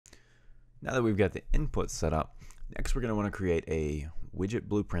Now that we've got the input set up, next we're going to want to create a widget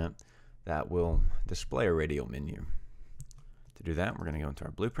blueprint that will display a radial menu. To do that, we're going to go into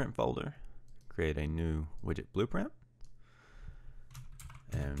our blueprint folder, create a new widget blueprint,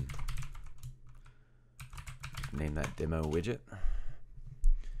 and name that demo widget.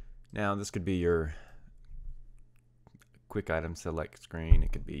 Now this could be your quick item select screen.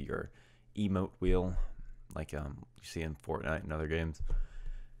 It could be your emote wheel, like you see in Fortnite and other games.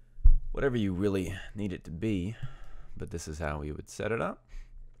 Whatever you really need it to be, but this is how we would set it up.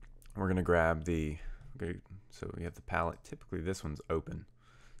 We're going to grab the, so we have the palette. Typically this one's open.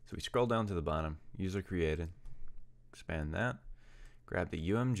 So we scroll down to the bottom, user created, expand that, grab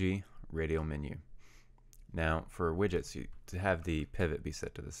the UMG radial menu. Now for widgets, to have the pivot be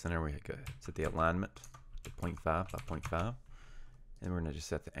set to the center, we set the alignment to 0.5 by 0.5. And we're going to just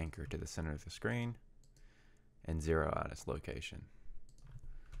set the anchor to the center of the screen and zero out its location.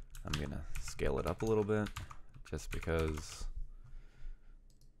 I'm going to scale it up a little bit just because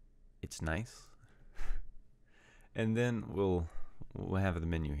it's nice. And then we'll have the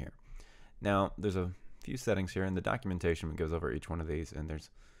menu here. Now there's a few settings here in the documentation that goes over each one of these, and there's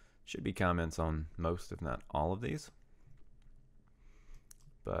should be comments on most, if not all, of these.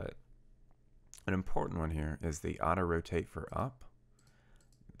 But an important one here is the auto rotate for up.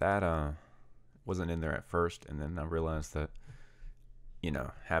 That wasn't in there at first, and then I realized that, you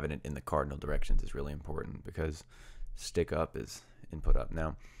know, having it in the cardinal directions is really important because stick up is input up.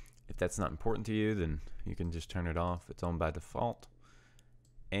 Now, if that's not important to you, then you can just turn it off. It's on by default.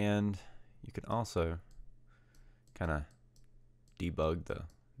 And you can also kind of debug the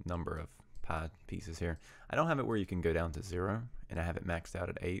number of pie pieces here. I don't have it where you can go down to 0, and I have it maxed out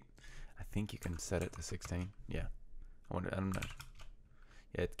at 8. I think you can set it to 16. Yeah, I don't know.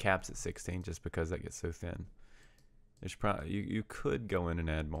 Yeah, it caps at 16 just because that gets so thin. There's probably you could go in and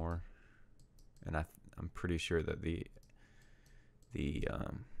add more, and I'm pretty sure that the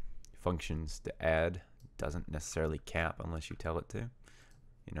functions to add doesn't necessarily cap unless you tell it to.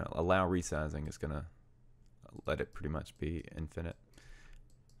 You know, allow resizing is gonna let it pretty much be infinite.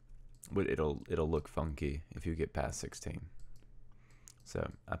 But it'll look funky if you get past 16. So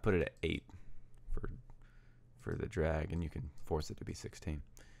I put it at 8 for the drag, and you can force it to be 16.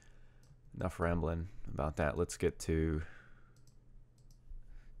 Enough rambling about that. Let's get to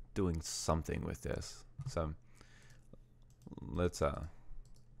doing something with this. So let's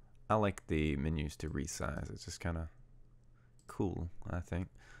I like the menus to resize. It's just kind of cool, I think.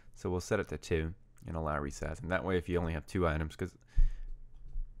 So we'll set it to 2 and allow resizing. That way, if you only have 2 items, because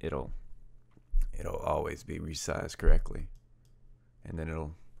it'll always be resized correctly, and then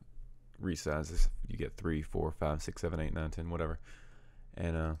it'll resize if you get 3, 4, 5, 6, 7, 8, 9, 10, whatever.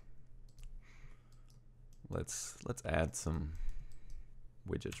 And let's add some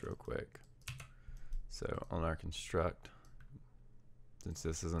widgets real quick. So on our construct, since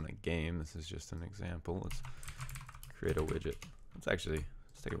this isn't a game, this is just an example, let's create a widget. Let's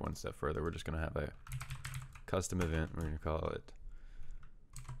take it one step further. We're just going to have a custom event. We're going to call it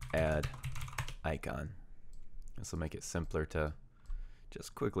add icon. This will make it simpler to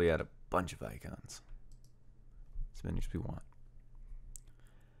just quickly add a bunch of icons, as many as we want.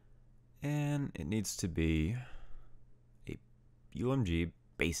 And it needs to be a UMG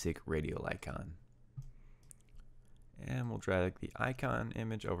basic radial icon. And we'll drag the icon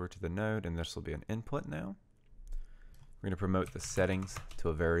image over to the node, and this will be an input now. We're going to promote the settings to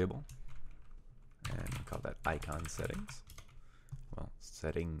a variable, and we'll call that icon settings. Well,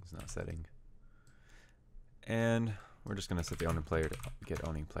 settings, not setting. And we're just going to set the owning player to get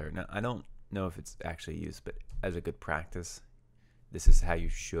owning player. Now, I don't know if it's actually used, but as a good practice, this is how you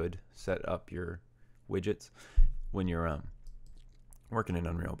should set up your widgets when you're working in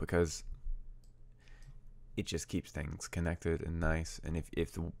Unreal, because it just keeps things connected and nice. And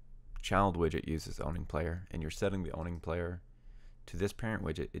if the child widget uses owning player and you're setting the owning player to this parent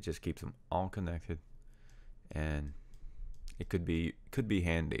widget, it just keeps them all connected, and it could be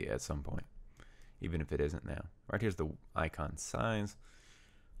handy at some point, even if it isn't now. Right here's the icon size.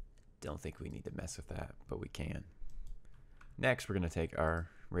 Don't think we need to mess with that, but we can. Next, we're going to take our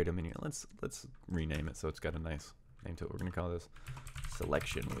radial menu. Let's rename it so it's got a nice name to it. We're going to call this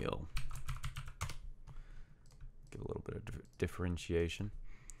selection wheel. Give a little bit of differentiation.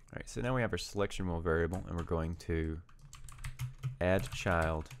 All right, so now we have our selection wheel variable, and we're going to add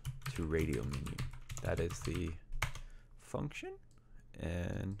child to radial menu. That is the function,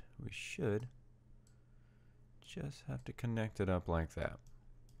 and we should just have to connect it up like that.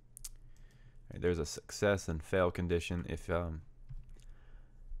 All right, there's a success and fail condition. If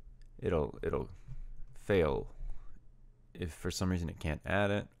it'll fail if for some reason it can't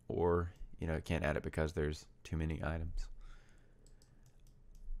add it, or you know, it can't add it because there's too many items.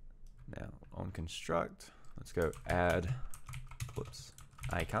 Now on construct, let's go add, whoops,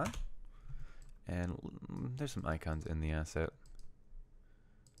 icon. And there's some icons in the asset.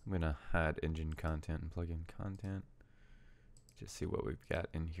 I'm gonna hide engine content and plug in content. Just see what we've got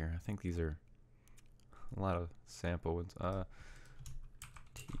in here. I think these are a lot of sample ones.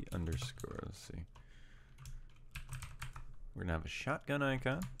 T underscore, let's see. We're gonna have a shotgun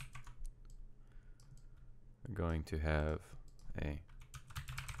icon. We're going to have a,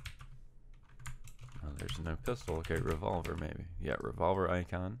 oh, there's no pistol. Okay, revolver maybe. Yeah, revolver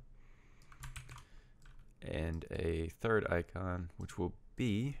icon. And a third icon, which will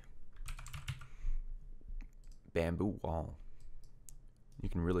be bamboo wall. You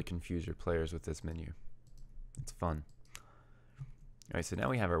can really confuse your players with this menu. It's fun. Alright, so now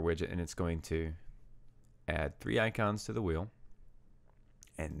we have our widget, and it's going to add 3 icons to the wheel.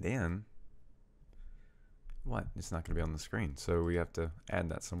 And then, what? It's not going to be on the screen, so we have to add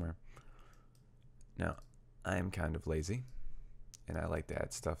that somewhere. Now, I am kind of lazy, and I like to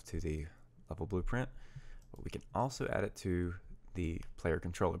add stuff to the level blueprint, but we can also add it to the player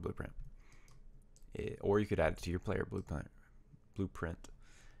controller blueprint. Or you could add it to your player blueprint.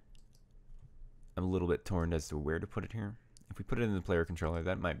 I'm a little bit torn as to where to put it here. If we put it in the player controller,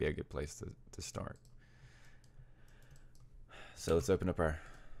 that might be a good place to start. So let's open up our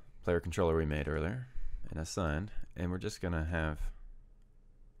player controller we made earlier and assigned, and we're just gonna have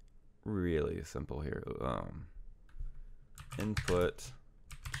really simple here. Input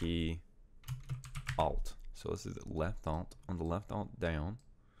key alt. So this is left alt. On the left alt down,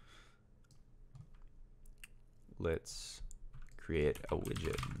 let's create a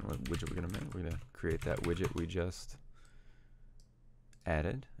widget. What widget we're gonna make? We're gonna create that widget we just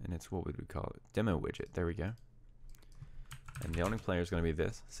added, and it's, what would we call it? Demo widget. There we go. And the only player is going to be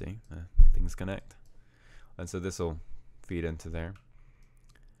this. See, things connect, and so this will feed into there.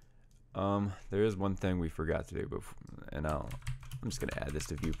 There is one thing we forgot to do, and I'm just going to add this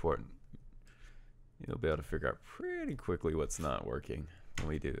to viewport. You'll be able to figure out pretty quickly what's not working when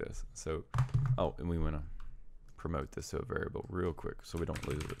we do this. So, oh, and we want to promote this to a variable real quick so we don't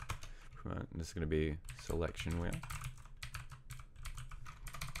lose it. Promote, and this is going to be selection wheel.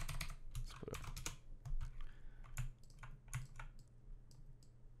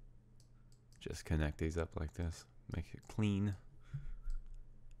 Just connect these up like this. Make it clean.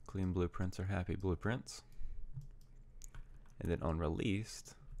 Clean blueprints are happy blueprints. And then on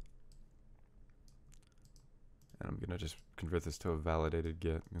released, and I'm gonna just convert this to a validated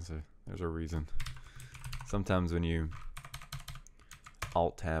get. There's a reason. Sometimes when you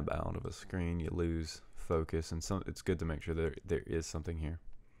alt tab out of a screen, you lose focus, and it's good to make sure there is something here.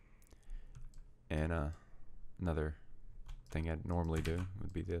 And another thing I'd normally do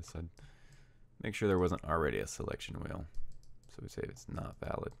would be this. I'd make sure there wasn't already a selection wheel. So we say it's not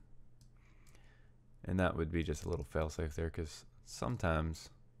valid. And that would be just a little failsafe there, because sometimes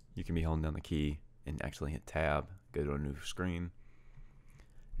you can be holding down the key and actually hit tab, go to a new screen,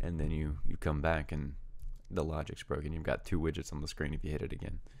 and then you come back and the logic's broken. You've got 2 widgets on the screen if you hit it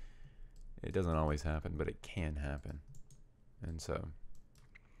again. It doesn't always happen, but it can happen. And so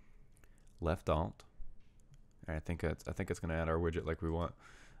left alt. I think it's gonna add our widget like we want,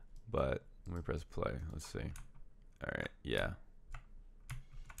 but let me press play. Let's see. Alright, yeah.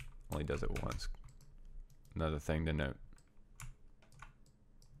 Only does it once. Another thing to note.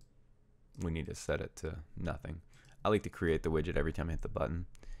 We need to set it to nothing. I like to create the widget every time I hit the button.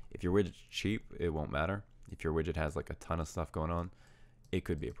 If your widget's cheap, it won't matter. If your widget has like a ton of stuff going on, it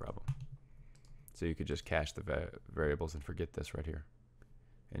could be a problem. So you could just cache the variables and forget this right here.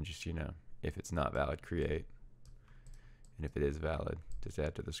 And just, you know, if it's not valid, create. And if it is valid, just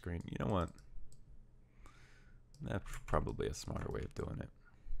add to the screen. You know what? That's probably a smarter way of doing it.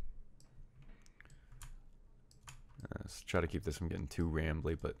 Let's try to keep this from getting too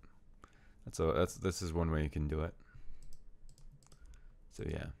rambly, but this is one way you can do it. So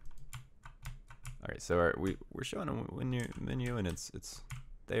yeah. All right, so we're showing a menu, and it's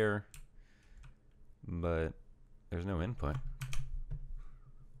there, but there's no input.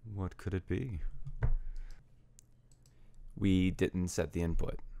 What could it be? We didn't set the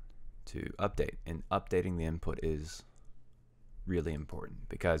input to update, and updating the input is really important,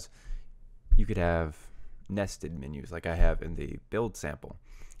 because you could have nested menus like I have in the build sample.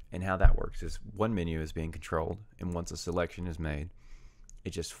 And how that works is one menu is being controlled, and once a selection is made, it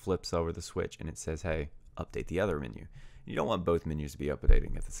just flips over the switch and it says, hey, update the other menu. You don't want both menus to be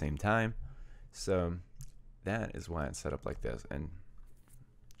updating at the same time, so that is why it's set up like this. And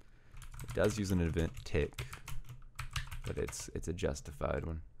it does use an event tick, but it's a justified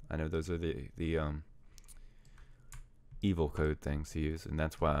one. I know those are the evil code things to use, and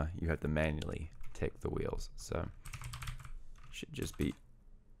that's why you have to manually tick the wheels. So it should just be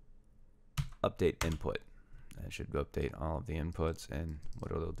update input. It should update all of the inputs, and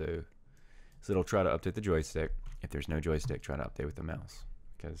what it'll do is it'll try to update the joystick. If there's no joystick, try to update with the mouse,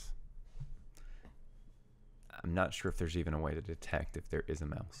 because I'm not sure if there's even a way to detect if there is a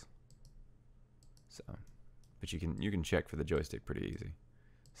mouse. So, but you can check for the joystick pretty easy.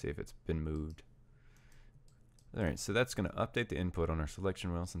 See if it's been moved. Alright, so that's going to update the input on our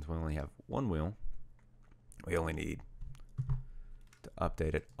selection wheel. Since we only have one wheel, we only need to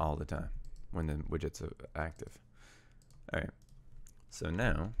update it all the time when the widget's active. Alright, so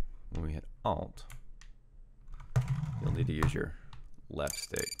now when we hit Alt, you'll need to use your left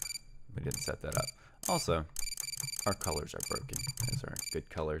stick. We didn't set that up. Also, our colors are broken. Those are good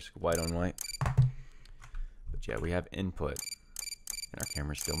colors, white on white. But yeah, we have input, and our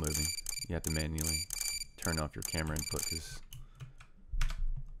camera's still moving. You have to manually turn off your camera input, because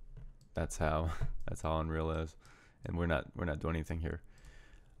that's how Unreal is, and we're not doing anything here.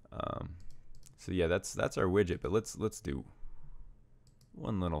 So yeah, that's our widget. But let's do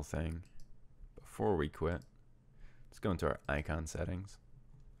one little thing before we quit. Let's go into our icon settings,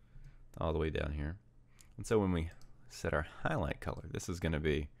 all the way down here. And so when we set our highlight color, this is going to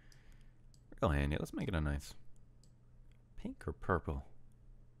be real handy. Let's make it a nice pink or purple.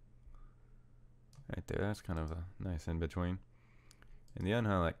 Right there, that's kind of a nice in between. And the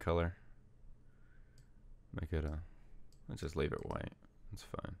unhighlight color, make it let's just leave it white. It's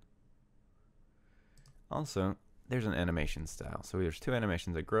fine. Also, there's an animation style. So there's two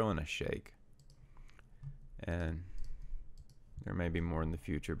animations, a grow and a shake. And there may be more in the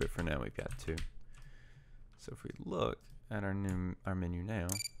future, but for now we've got two. So if we look at our menu now,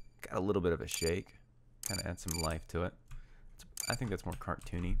 got a little bit of a shake, kind of add some life to it. I think that's more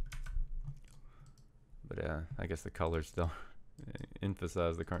cartoony. But I guess the colors still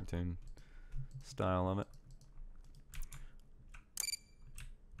emphasize the cartoon style of it.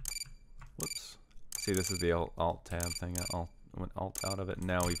 Whoops. See, this is the Alt tab thing. I went Alt out of it, and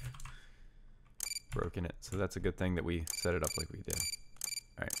now we've broken it. So that's a good thing that we set it up like we did.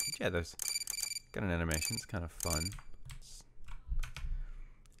 Alright, yeah, there's got an animation. It's kind of fun.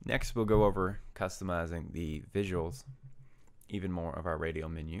 Next, we'll go over customizing the visuals even more of our Radial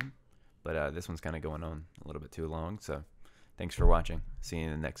menu. But this one's kind of going on a little bit too long, so thanks for watching. See you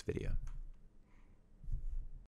in the next video.